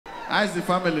How's the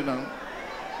family now?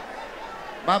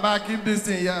 Baba, keep this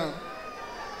thing young.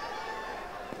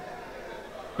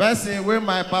 Person where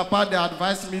my papa they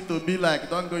advised me to be like,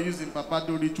 don't go using papa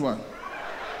do ritual.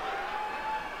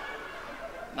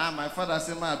 Now my father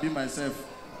said, "I be myself."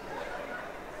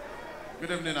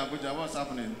 Good evening, Abuja. What's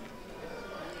happening?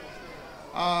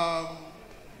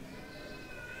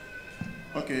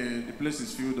 Okay, the place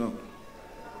is filled up.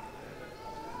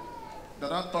 They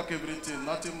don't talk everything,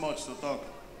 nothing much to talk.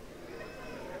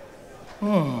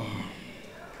 Oh.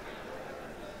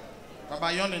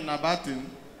 Baba yawning na bad thing.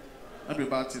 Not be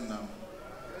bad thing now.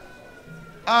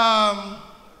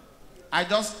 I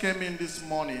just came in this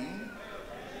morning.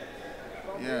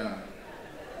 Yeah.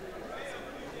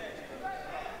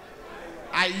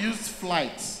 I used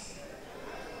flights.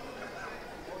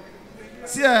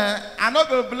 See, I'm not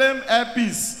going to blame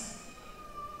airpiece.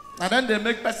 And then they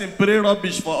make person pray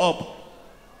rubbish for up.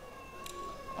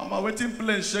 I'm waiting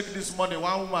plane shake this morning.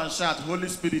 One woman shout, "Holy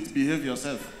Spirit, behave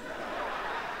yourself."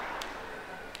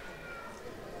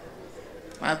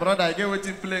 My brother, I get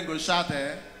waiting plane go shout,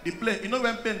 the plane, you know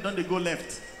when plane don't they go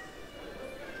left?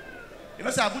 You know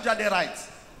say Abuja they right.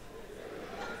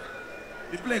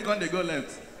 The plane can't they go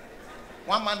left.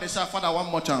 One man they shout, "Father, one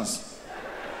more chance.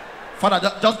 Father,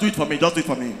 just do it for me, just do it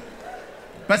for me."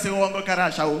 Person who won't go carry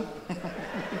a shower.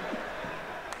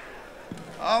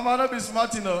 Oh man, don't be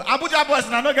smart, you know. Abuja boys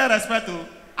now no get respect to.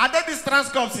 I did this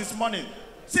Transcorp since morning.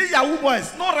 See Yahoo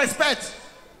boys, no respect.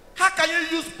 How can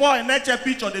you use poor and nature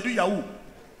picture they do Yahoo?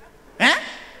 Eh?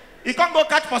 You can't go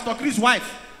catch Pastor Chris'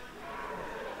 wife.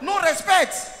 No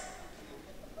respect.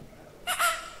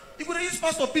 You could use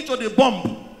Pastor picture they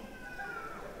bomb.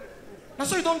 That's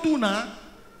what you don't do now.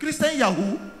 Christian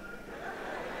Yahoo.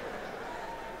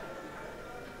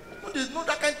 No,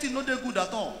 that kind of thing, no, they're good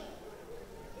at all.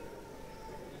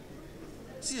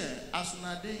 See, as soon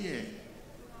as they here,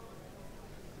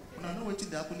 when I know what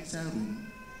they happen inside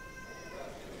room,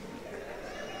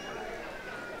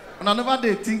 when I never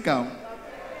they think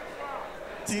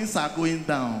things are going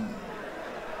down.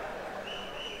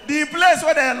 The place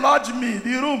where they lodge me,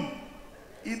 the room,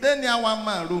 is there near one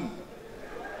man room.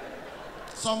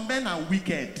 Some men are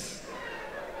wicked.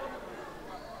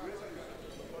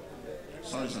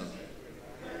 Sorry, sir.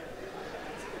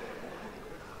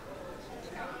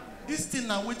 This thing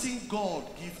now waiting God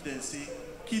give them, say,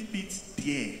 keep it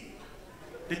there.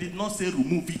 They did not say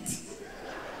remove it.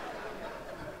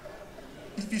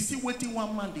 If you see waiting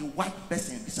one man, the white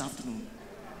person this afternoon,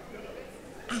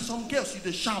 and some girls, you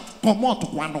they shout, "Come out,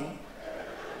 Guano."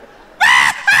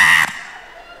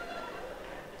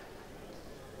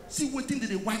 See waiting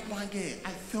the white one girl,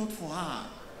 I felt for her.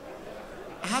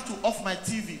 I had to off my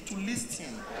TV to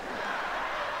listen.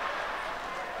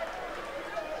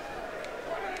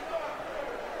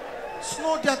 It's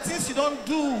not there are things you don't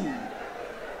do.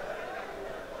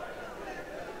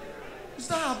 Is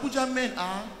that Abuja men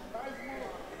are?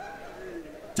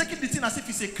 Taking the thing as if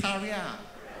it's a career.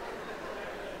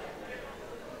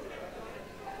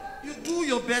 You do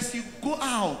your best, you go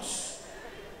out.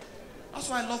 That's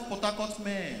why I love Port Harcourt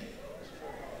men.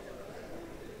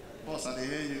 Boss, I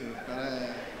hear you.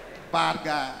 Bad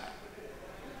guy.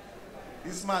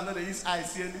 This man, no, his eye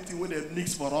see anything with a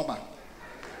mix for rubber.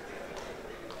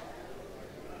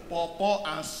 Pawpaw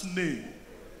and snail.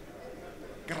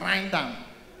 Grind them.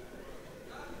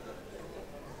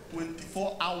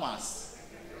 24 hours.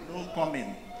 No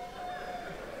coming.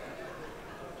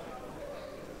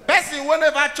 Person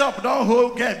whenever chop don't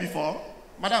hold girl before.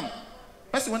 Madam,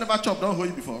 person whenever chop don't hold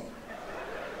you before.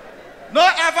 No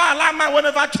ever allow man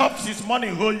whenever chop this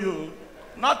morning hold you.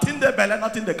 Nothing the belly,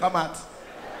 nothing they come out.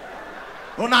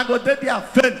 When I go there, they are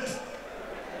faint.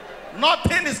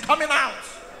 Nothing is coming out.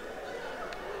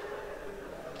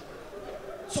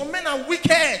 Some men are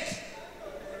wicked.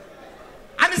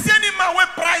 And you see any man will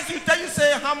price you, tell you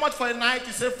say how much for a night,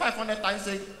 you say 500 times,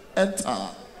 say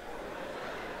enter.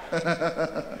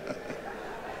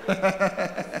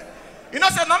 You know,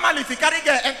 say normally if you carry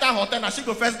girl enter hotel, and she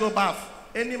go first go bath.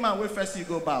 Any man will first you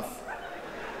go bath.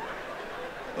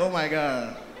 Oh my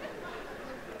God.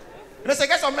 You know, say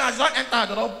get some men as don't enter,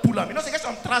 they don't pull them. You know, say get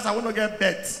some trousers will not get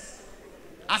bet.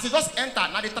 As he just enter,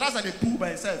 now the trouser they pull by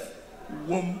himself.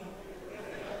 Whoom.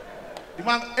 The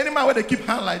man, any man where they keep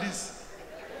hand like this.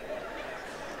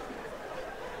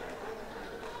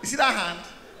 You see that hand?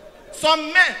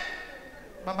 Some men.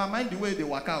 Baba, mind the way they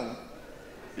walk out.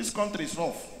 This country is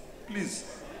rough. Please.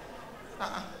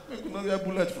 Where could not get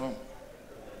bullet from?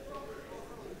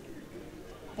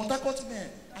 But that got men.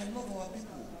 I love our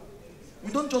people.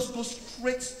 We don't just go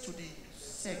straight to the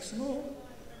sex. No.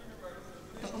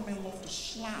 That men love to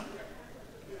slap.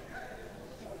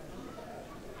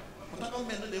 some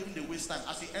men don't even waste time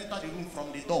as he enter the room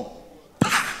from the door.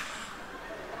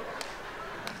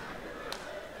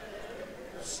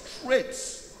 Straight.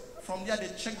 From there, they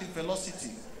check the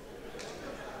velocity.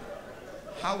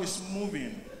 How it's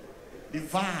moving. The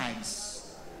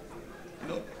vibes. You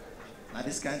know? Now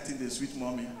this kind of thing, they sweet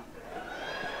mommy.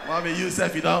 Mommy, you say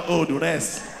if you don't owe the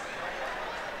rest.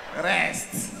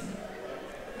 Rest.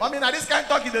 Mommy, now this kind of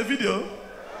talk in the video.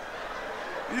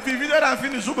 If you video and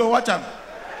finish, you go watch them.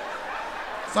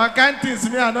 Some kind of things,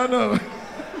 me, I don't know.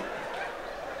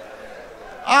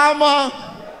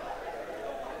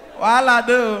 While I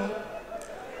do.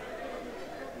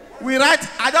 We write,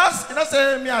 I just,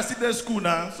 say me, I sit there school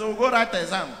now, so we go write the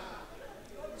exam.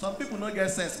 Some people don't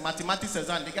get sense. Mathematics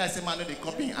exam, the guy say, man, no, they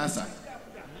copy answer.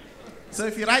 So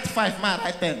if you write 5, man,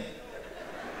 write 10.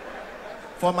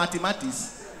 For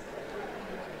mathematics.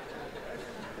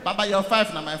 Baba, your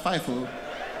 5, now my 5, oh.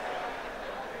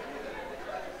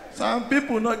 Some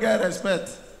people don't get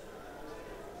respect.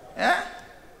 Eh?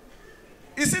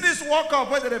 You see this World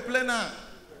Cup where they play now?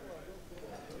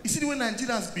 You see the way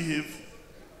Nigerians behave?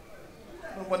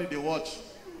 Nobody they watch.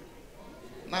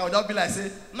 Now they'll be like,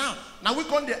 say, now we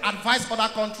can't advise other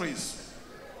countries.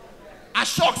 I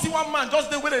shocked, see one man just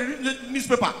the way they read the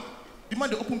newspaper. The man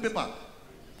they open paper.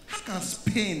 How can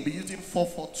Spain be using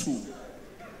 4-4-2?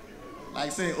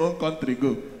 Like saying, own country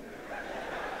go.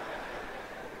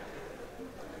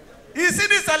 You see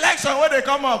this election where they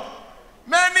come up.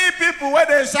 Many people where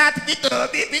they shout,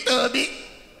 Bitobi.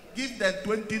 Give them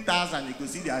 20,000, you can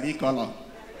see their real color.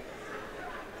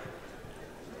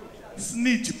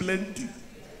 Snitch plenty.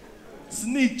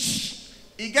 Snitch.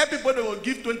 You get people that will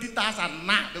give 20,000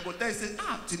 now. They go tell you, say,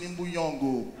 Tinubu young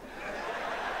go.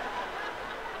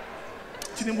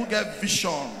 Tinubu get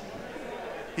vision.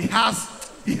 He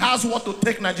has what to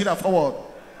take Nigeria forward.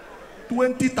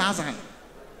 20,000.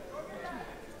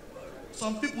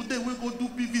 Some people they will go do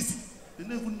PVC. They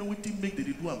don't even know what to make they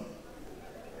do them.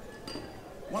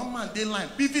 One man they line,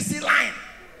 PVC line.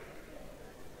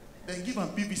 Then give them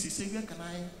PVC, say, where can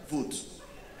I vote?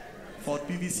 For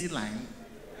PVC line,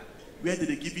 where did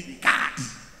they give you the card?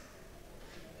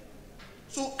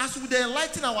 So as we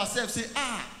enlighten ourselves, say,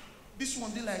 this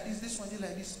one they like this one they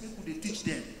like this, people they teach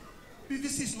them.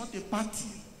 PVC is not a party.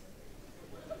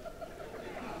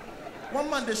 One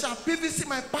man they shout, PVC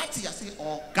my party. I say,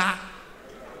 oh God.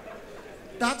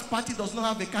 That party does not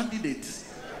have a candidate.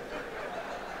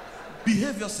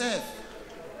 Behave yourself.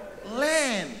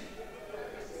 Learn.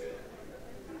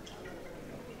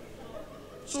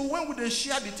 So when would they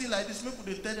share the thing like this, maybe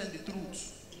they tell them the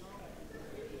truth.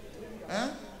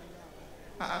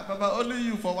 Baba, only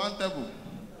you for one table.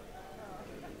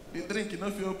 The drink, you know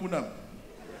if you open them.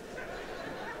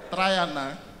 Try them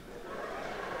now.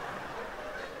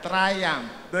 Try them.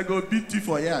 They go beat you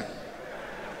for here.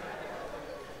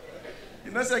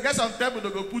 You know, say, get some table,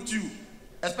 they go put you,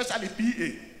 especially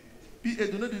PA. PA,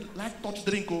 do not they like touch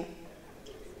drink, oh.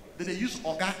 They use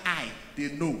organ eye,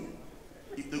 they know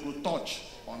if they go touch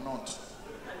or not.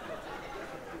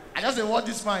 I just say what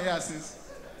this man here says.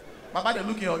 Baba, they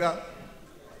look in organ.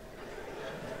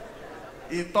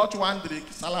 He touch one drink,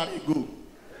 salary go.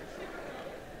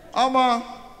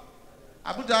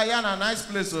 Abuja Yana, nice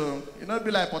place, oh. You know,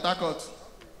 be like Port Harcourt.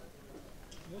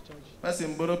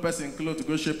 Person borrow person clothes to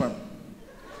go shape them.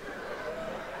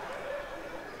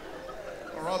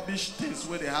 Rubbish things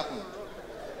where they happen.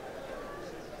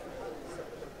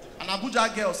 And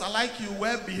Abuja girls, I like you,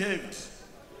 well behaved.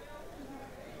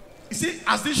 You see,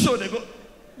 as this show they go,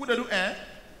 who they do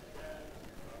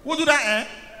Who do that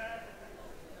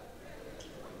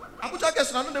Abuja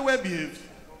girls, I know they well behaved.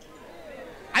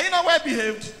 Are you not well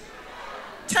behaved?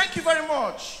 Thank you very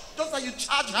much. Just like you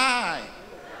charge high.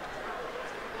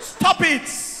 Stop it.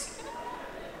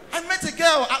 I met a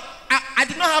girl. I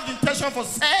did not have the intention for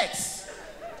sex.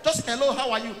 Just hello,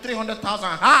 how are you? 300,000.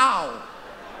 How?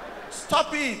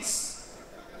 Stop it.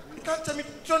 You can't tell me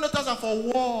 300,000 for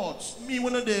what? Me,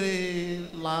 one of the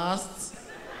last.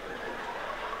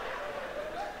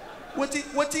 What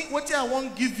I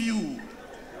won't give you.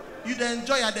 You the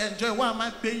enjoy, I the enjoy. Why am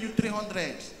I paying you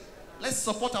 300? Let's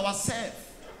support ourselves.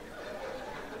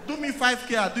 Do me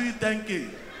 5K, I do you 10K.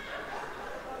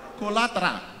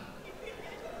 Collateral.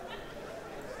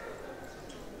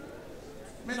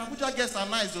 Man, Abuja guests are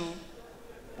nice, oh.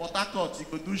 Port Harcourt, you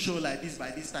could do show like this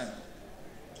by this time.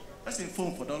 Let's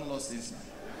inform for don't lost this.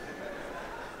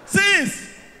 Since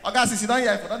August, since you don't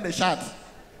hear, for don't they shout.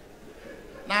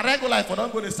 Now regular, for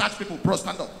don't go to search people, bro,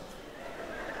 stand up.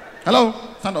 Hello,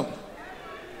 stand up.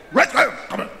 Right,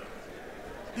 come on.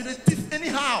 Did they thief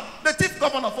anyhow? They thief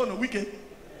governor phone a weekend.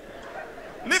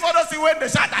 Leave others see when they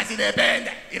shout, I see they bend.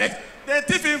 They They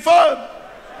thief in phone.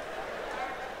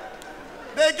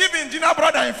 They give junior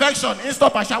brother infection in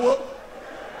stop and shower.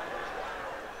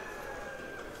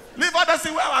 Leave others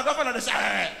see where our governor the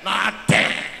shower.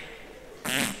 Nothing.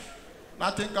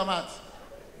 Nothing come out.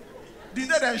 Did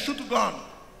they shoot gun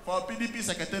for PDP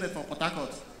secretariat for Port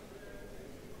Harcourt?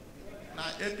 Now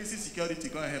APC security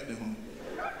go and help the home.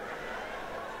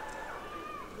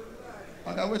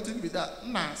 Okay, waiting with that.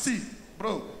 Nah, see,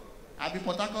 bro. I be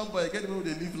Port Harcourt boy. Get the way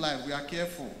they live life. We are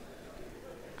careful.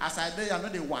 As I do, I know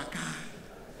they waka.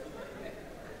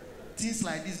 Things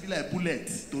like this be like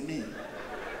bullets to me.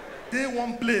 They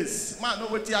one place. Man, know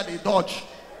what they dodge.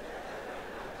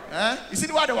 Eh? You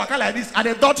see why they waka like this? And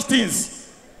they dodge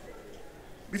things.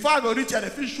 Before I go reach here,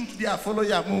 the fish shoot there, follow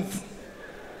your move.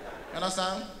 You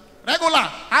understand? Regular.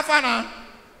 Have fun now.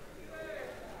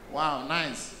 Wow,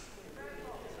 nice.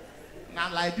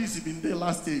 Now like this, you been there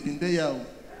last year, you been there here.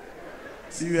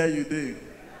 See where you did.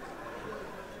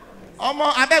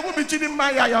 I beg we be cheating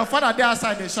Maya. Your father there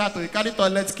outside the shadow. He carry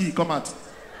toilet key, come out.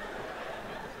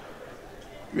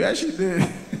 Where she did?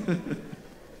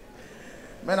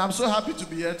 Man, I'm so happy to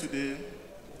be here today.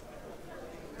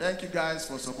 Thank you guys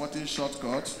for supporting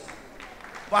Shortcut.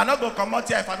 But I not go come out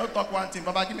here if I don't talk one thing.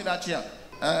 Baba, give me that chair.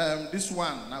 This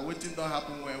one, now waiting don't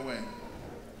happen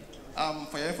well.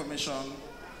 For your information,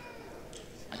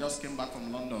 I just came back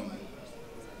from London.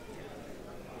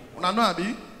 Una know,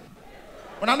 Abi?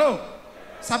 Una know?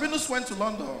 Sabinus went to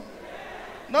London.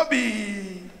 No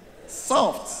be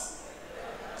soft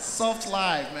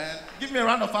life, man. Give me a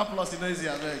round of applause in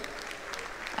Asia, beg.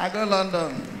 I go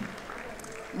London.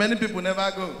 Many people never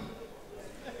go.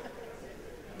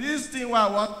 This thing where I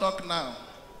want to talk now,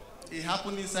 it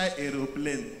happened inside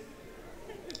aeroplane.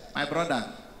 My brother,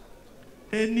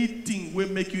 anything will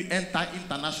make you enter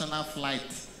international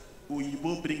flight, or you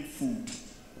will bring food,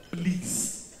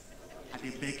 please, I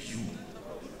beg you,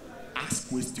 ask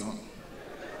question.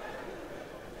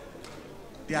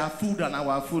 Their food and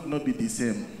our food not be the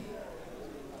same.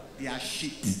 Their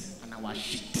shit and our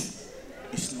shit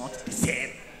is not the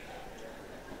same.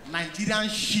 Nigerian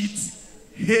shit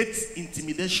hates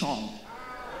intimidation.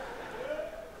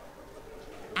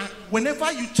 And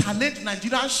whenever you challenge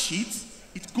Nigerian shit,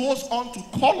 it goes on to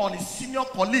call on a senior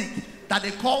colleague that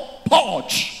they call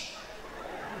Purge.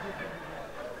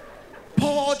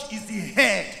 Purge is the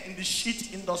head in the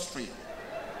shit industry.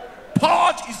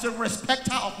 Purge is a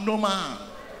respecter of no man.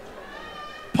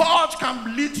 Purge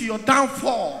can lead to your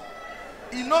downfall.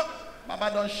 You know,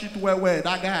 Baba don't shit well,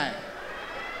 that guy.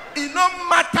 It no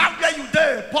matter where you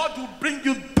there, Purge will bring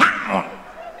you down.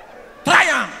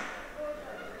 Triumph.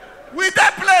 With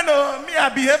that plan, me, I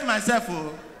behave myself.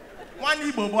 One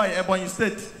Igbo boy, Ebonyi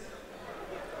State.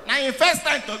 Now, your first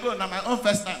time to go, now my own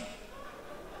first time.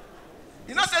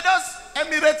 You know, say those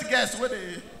Emirate guests,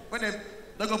 when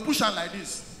they go push on like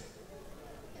this.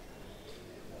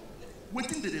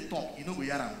 Waiting till they talk, you know,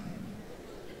 we are.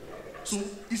 So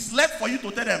it's left for you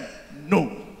to tell them,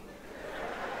 no.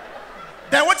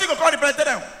 Then what you go call the bread, tell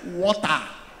them, water.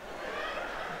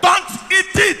 Don't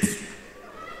eat it.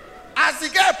 As the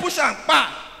guy push and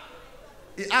pa,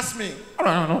 he asked me.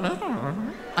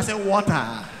 I said, water.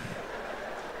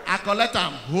 I collect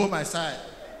him, hold my side.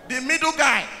 The middle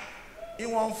guy, he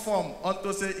won't form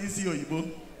unto say easy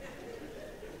oyibo.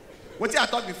 What I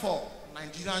talked before,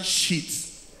 Nigerian shit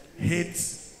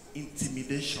hates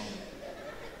intimidation.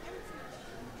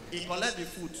 He collect the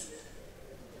food,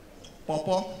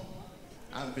 pawpaw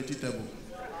and vegetable.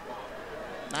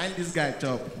 Now this guy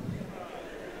chop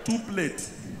 2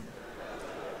 plates.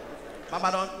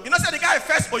 Mama don't. You know, say the guy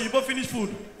first oyibo finish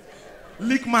food,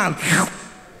 lick man.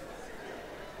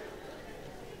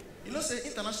 You know, say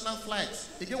international flights,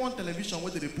 they get one television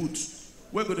where they put,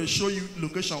 where they show you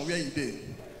location where you there.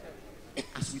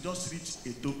 As we just reach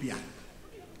Ethiopia,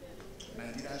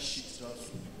 Nigeria shit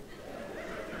just.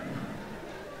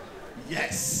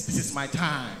 Yes, this is my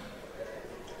time.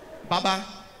 Baba,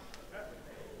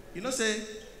 you know, say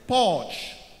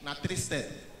Purge, na 3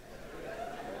 steps.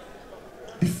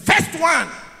 The first one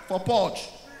for Purge,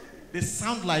 they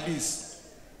sound like this.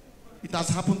 It has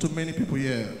happened to many people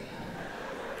here.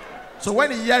 So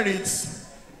when you hear it,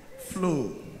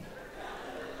 flow.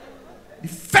 The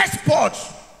first Purge.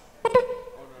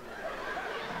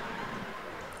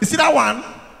 You see that one?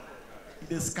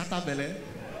 They scatter belly.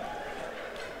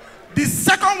 The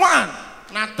second one,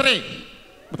 now 3.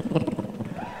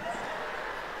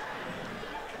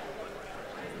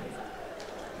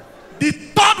 The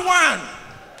third one,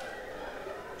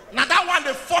 now that one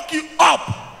they fuck you up.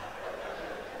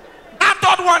 That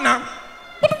third one now.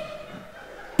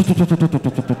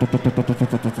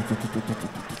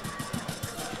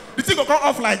 The thing will come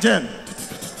off like Jen.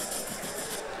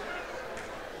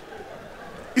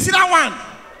 You see that one?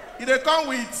 They come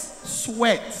with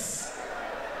sweat.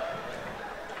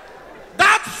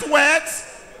 That sweat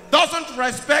doesn't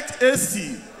respect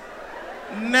AC.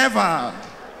 Never.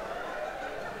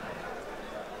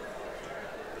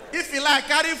 If you like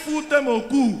carry food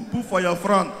temoku, put for your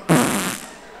front.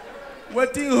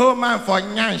 Waiting home man for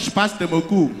nyansh past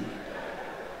temoku.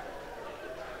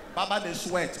 Baba they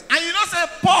sweat. And you know say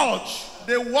Porch,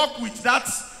 they walk with that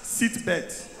seat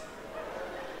belt.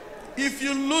 If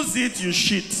you lose it, you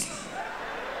shit.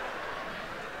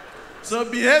 So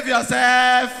behave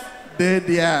yourself,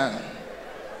 there.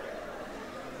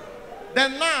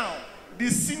 Then now, the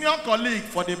senior colleague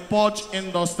for the Porch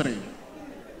industry.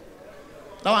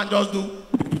 That one just do.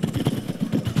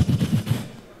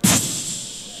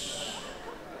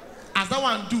 As that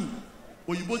one do,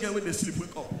 when you both get with the sleep,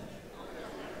 wake up.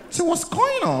 So what's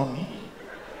going on?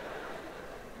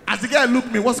 As the guy looked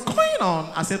at me, what's going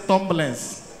on? I said,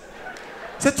 turbulence.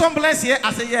 Say turbulence here?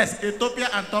 I said, yes, Ethiopia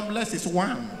and turbulence is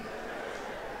one.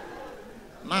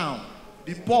 Now,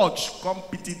 the Porch come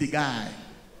pity the guy.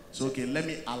 So, okay, let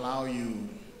me allow you.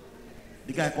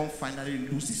 The guy come finally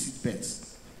lose his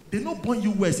seatbelt. They no born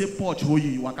you where say Porch hold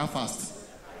you waka fast.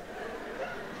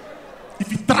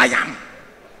 If you try him,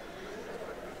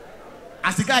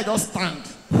 as the guy just stand.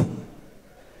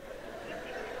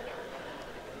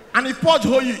 And if Porch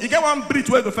hold you get one breath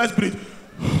where the first breath.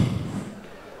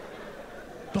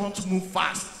 Don't move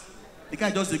fast. The guy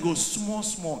just go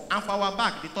small. And for our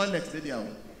back, the toilet, they there.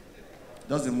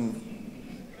 Doesn't move.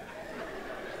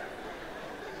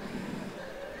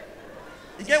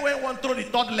 You get when one throw the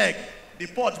third leg, the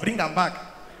Porch bring them back.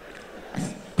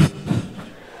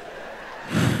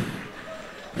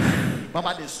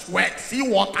 Baba, they sweat, see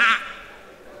water.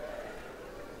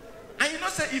 And you know,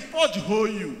 say if Porch hold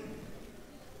you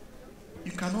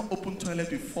cannot open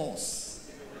toilet with force.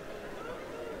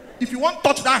 If you want to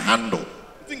touch that handle,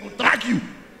 the thing will drag you.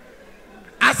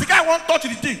 As the guy won't touch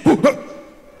the thing.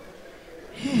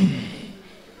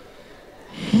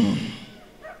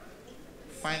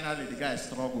 Finally, the guy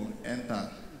struggled, enter.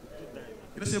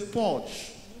 You say,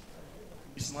 Porch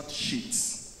is not shit.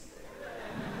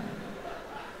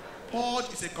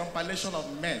 Porch is a compilation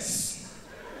of mess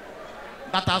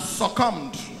that has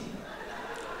succumbed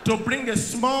to bring a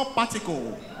small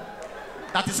particle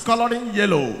that is coloring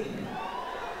yellow.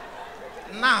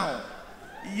 Now,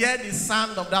 hear the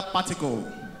sound of that particle.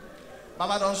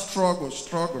 Baba don't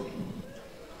struggle.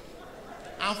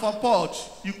 And for Porch,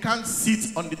 you can't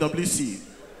sit on the WC.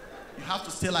 You have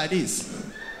to stay like this.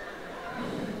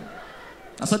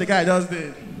 That's what the guy just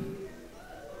did.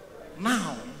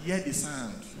 Now, hear the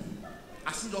sound.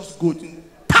 As he just go to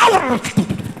power.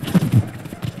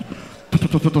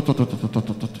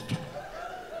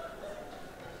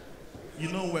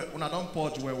 You know where when I don't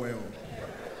Porch well.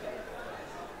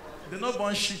 They no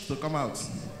born shit to come out.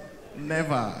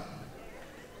 Never.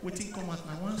 Waiting come out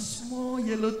now one small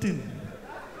yellow thing.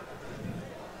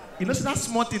 You know, see that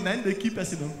small thing, then they keep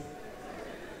us, you know.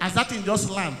 As that thing just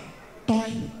land,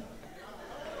 toy.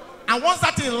 And once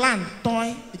that thing land,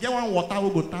 toy, you get one water will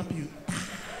go tap you.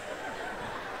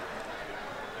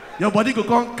 Your body go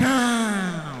come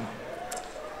calm.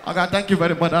 Okay, thank you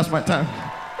very much. That's my time.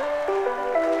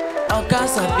 Okay,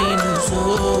 Sabinus,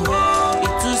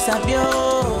 it's Sabio.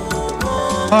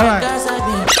 All right.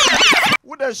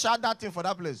 Who they shot that thing for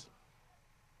that place?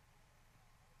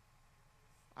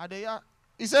 Are they here?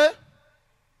 He say,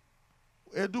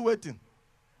 do waiting.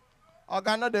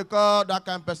 Okay, now they call that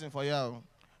kind of person for you.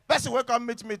 Person will come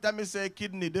meet me, tell me say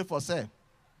kidney dey for sale.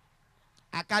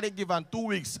 I carry give am 2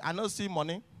 weeks. I no see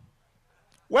money.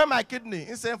 Where my kidney?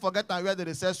 He say forget and where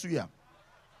they sell suya.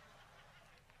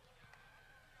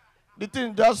 The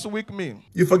thing just weak me.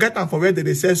 You forget and for where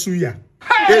they sell suya.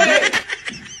 Hey!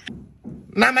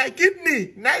 Now my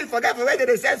kidney. Now you forget for where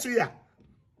they sell suya.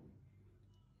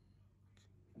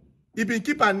 He been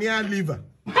keep a near liver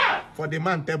for the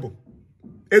man table.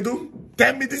 Edu,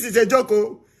 tell me this is a joke.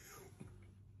 Oh.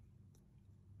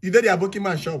 You know the Aboki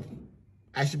man shop.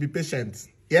 I should be patient.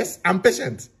 Yes, I'm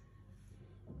patient.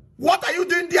 What are you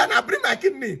doing there? And I bring my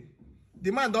kidney.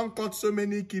 The man don't cut so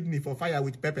many kidney for fire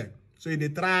with pepper. So they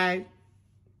try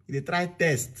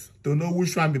test to know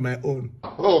which one be my own.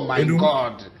 Oh my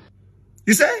God.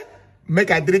 You say, make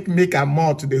I drink milk and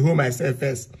more to the home myself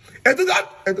first.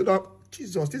 Edu,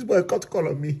 Jesus, this boy cut call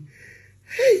on me.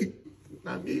 Hey,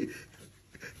 now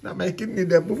my kidney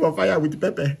they move on fire with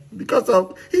pepper because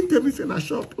of intimacy in a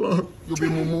shop. Lord. You be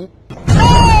mumu.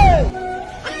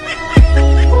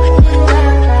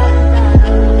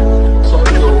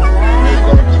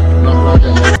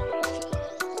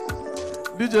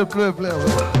 DJ play.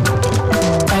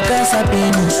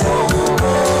 Sabinus,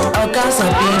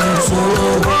 Sabinus,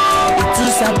 itu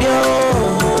Sabio.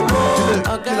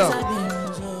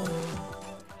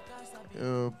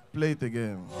 Play it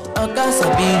again.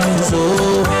 Sabinus,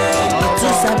 itu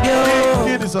Sabio.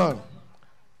 Hear the song.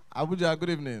 Abuja, good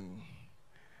evening.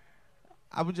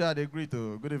 Abuja, they greet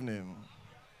you. Good evening.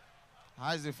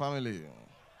 How is the family?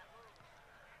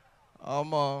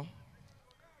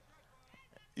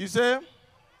 You say?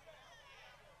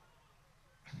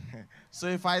 So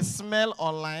if I smell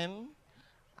online,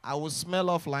 I will smell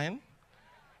offline?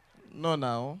 No,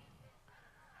 now.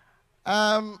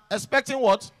 Expecting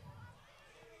what?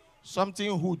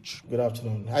 Something huge. Good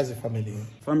afternoon. How's the family?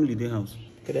 Family, day house.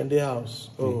 Okay, then day house.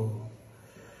 Oh.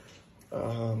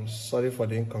 Sorry for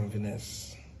the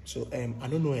inconvenience. So, I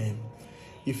don't know,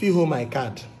 if you hold my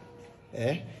card,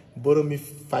 borrow me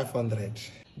 500,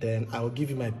 then I will give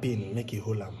you my PIN, make you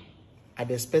hold them. I'd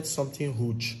expect something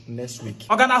huge next week.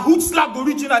 I'm gonna huge slap go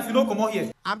reach you if you don't come out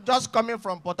here. I'm just coming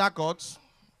from Port Harcourt.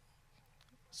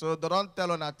 So they don't tell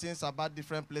on things about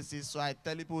different places, so I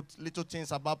tell people little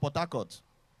things about Port Harcourt.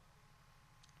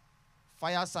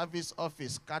 Fire service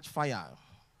office catch fire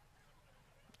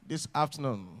this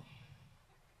afternoon.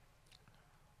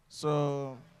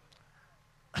 So,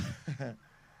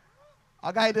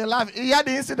 okay, they laugh. You hear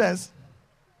the incidents?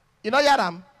 You know, hear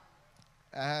them?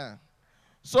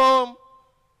 So,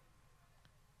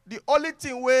 the only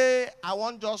thing where I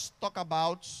want just talk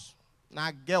about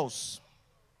now girls.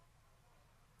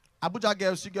 Abuja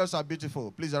girls, you girls are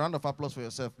beautiful. Please, a round of applause for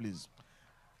yourself, please.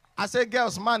 I say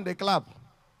girls, man, they clap.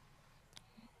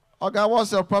 Okay,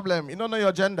 what's your problem? You don't know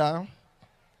your gender?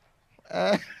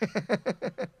 I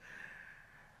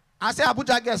say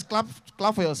Abuja girls, clap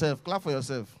for yourself. Clap for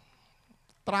yourself.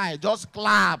 Try, just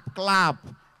clap.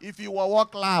 If you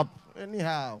walk, clap.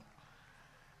 Anyhow.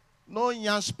 No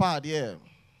yansh pad here.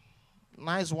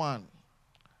 Nice one.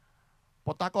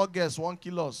 Port Harcourt girls, 1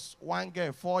 kilos. One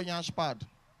girl, 4 yansh pad.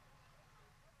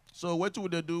 So what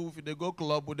would they do if they go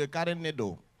club? Would they carry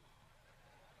needle?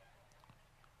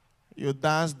 You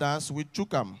dance, we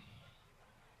chook 'em.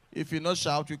 If you not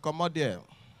shout, we come out there.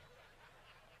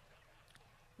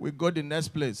 We go the next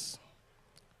place.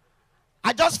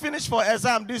 I just finished for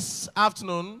exam this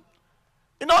afternoon.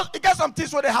 You know, you get some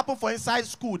things where they happen for inside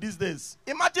school these days.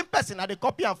 Imagine person at the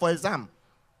copy and for exam.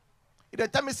 They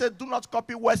tell me, say, do not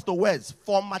copy words to words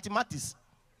for mathematics.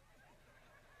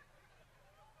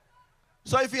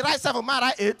 So if you write 7, man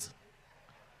write 8.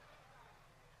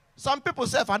 Some people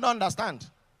say, I don't understand.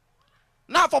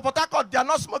 Now for Port Harcourt, they are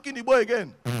not smoking the boy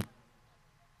again.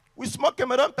 We smoke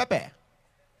Cameroon pepper.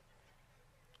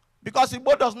 Because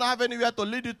Igbo does not have anywhere to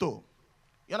lead it to.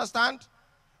 You understand?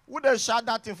 Would they shout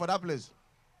that thing for that place?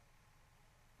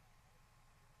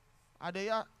 Are they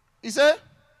here? He say,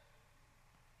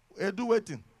 they do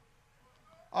waiting.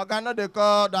 Okay, no, they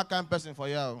call that kind of person for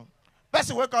you.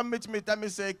 Person will come meet me, tell me,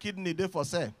 say, kidney day for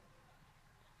sale.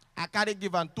 I carry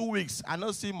give am 2 weeks. I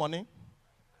don't see money.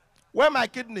 Where my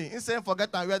kidney? He say, forget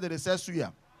and where they sell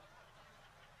suya.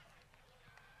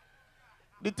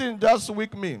 The thing just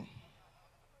weak me.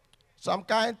 Some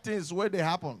kind of things where they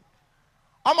happen.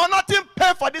 I'm nothing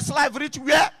pay for this life rich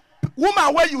where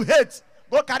woman where you hate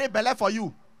go carry belly for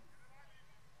you.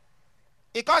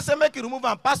 He can't say make you remove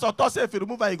and pastor thought say if you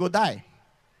remove and you go die.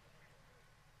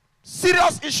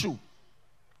 Serious issue.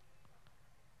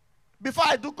 Before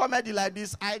I do comedy like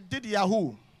this, I did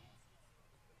Yahoo.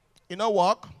 You know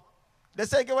work? They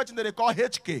say get what they call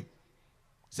HK.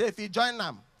 Say if you join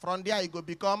them, from there you go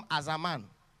become as a man.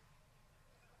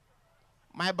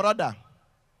 My brother.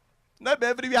 Not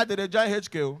everywhere they join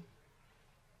HK.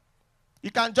 You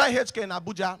can join HK in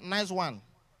Abuja, nice one.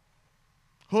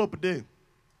 Hope Day.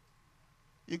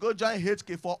 You go join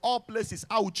HK for all places,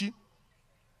 Auchi.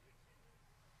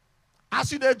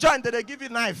 As you they join, they give you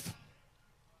knife.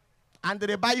 And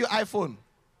they buy you iPhone.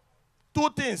 2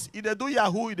 things. Either do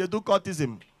Yahoo, either do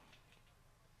courtism.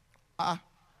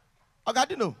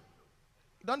 Ogadino,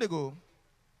 don't they go?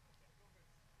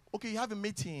 Okay, you have a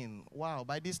meeting. Wow,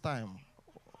 by this time.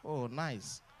 Oh,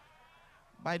 nice.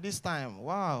 By this time,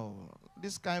 wow.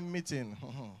 This kind of meeting.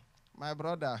 My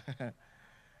brother.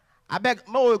 I beg,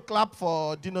 no clap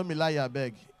for Dino Milaya, I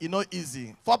beg. You know,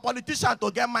 easy. For politicians to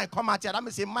get mind come out here, that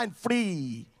means a mind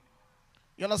free.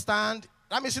 You understand?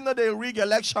 That means you know they rig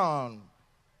election.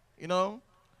 You know?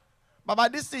 But by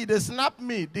this thing, they snap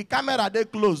me. The camera, they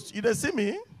closed. You they see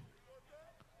me?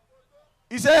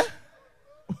 You say?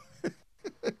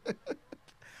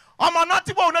 I'm not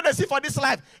people who know they see for this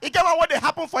life. It came on what they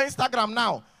happen for Instagram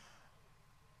now.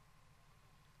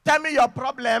 Tell me your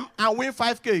problem and win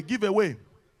 5K. Give away.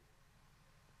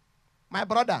 My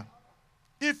brother,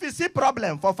 if you see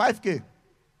problem for 5K,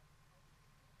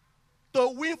 to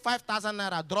win 5,000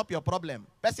 naira, drop your problem.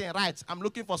 Person writes, I'm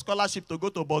looking for scholarship to go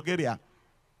to Bulgaria.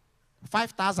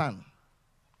 5,000.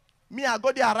 Me, I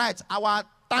go there, right, our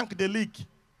tank the leak.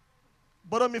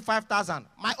 Borrow me 5,000.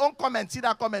 My own comment, see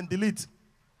that comment, delete.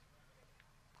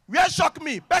 Where shock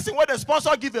me, person where the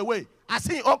sponsor giveaway, I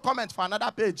see your own comment for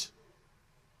another page.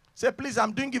 Say, please,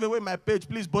 I'm doing giveaway my page.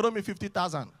 Please borrow me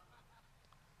 50,000.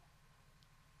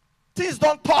 Things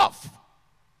don't tough.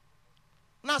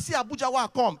 Now see Abuja where I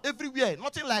come. Everywhere.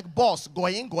 Nothing like boss.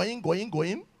 Going.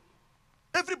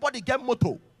 Everybody get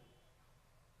moto.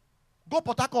 Go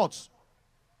Port Harcourt.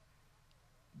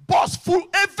 Boss full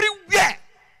everywhere.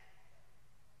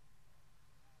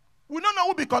 We don't know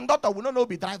who be conductor. We don't know who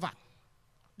be driver.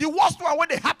 The worst one when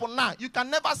they happen now, you can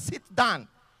never sit down.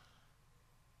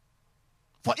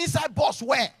 For inside boss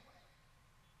where?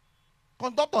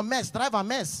 Conductor mess, driver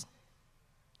mess.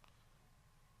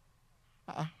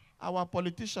 Our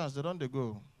politicians, they don't they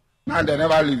go. And they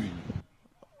never leave you.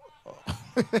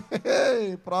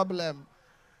 Hey, problem.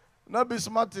 Not be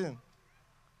smarting.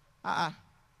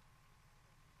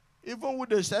 Even when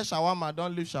they say shawarma,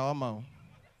 don't leave shawarma.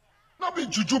 Not be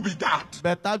juju be that.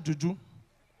 Better juju.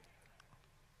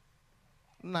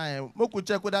 Nah, moku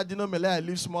check with that dino mele I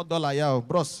leave small dollar here.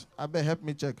 Bros, I bet help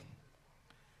me check.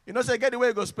 You know, say get the way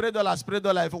you go spray dollar.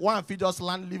 If one feet just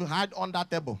land, leave hard on that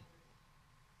table.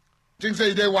 Things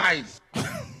say they wise.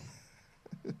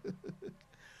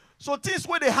 So things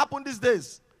where they happen these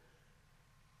days.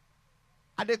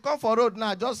 And they come for road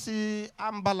now, just see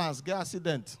ambulance, get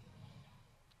accident.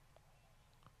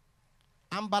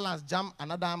 Ambulance jam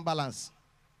another ambulance.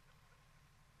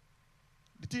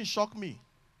 The thing shocked me.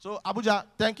 So Abuja,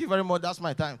 thank you very much. That's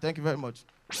my time. Thank you very much.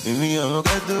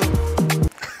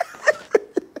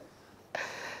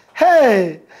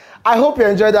 Hey, I hope you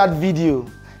enjoyed that video.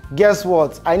 Guess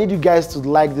what? I need you guys to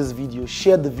like this video,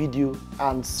 share the video,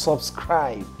 and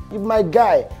subscribe. If my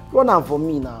guy, run am for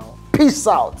me now. Peace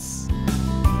out.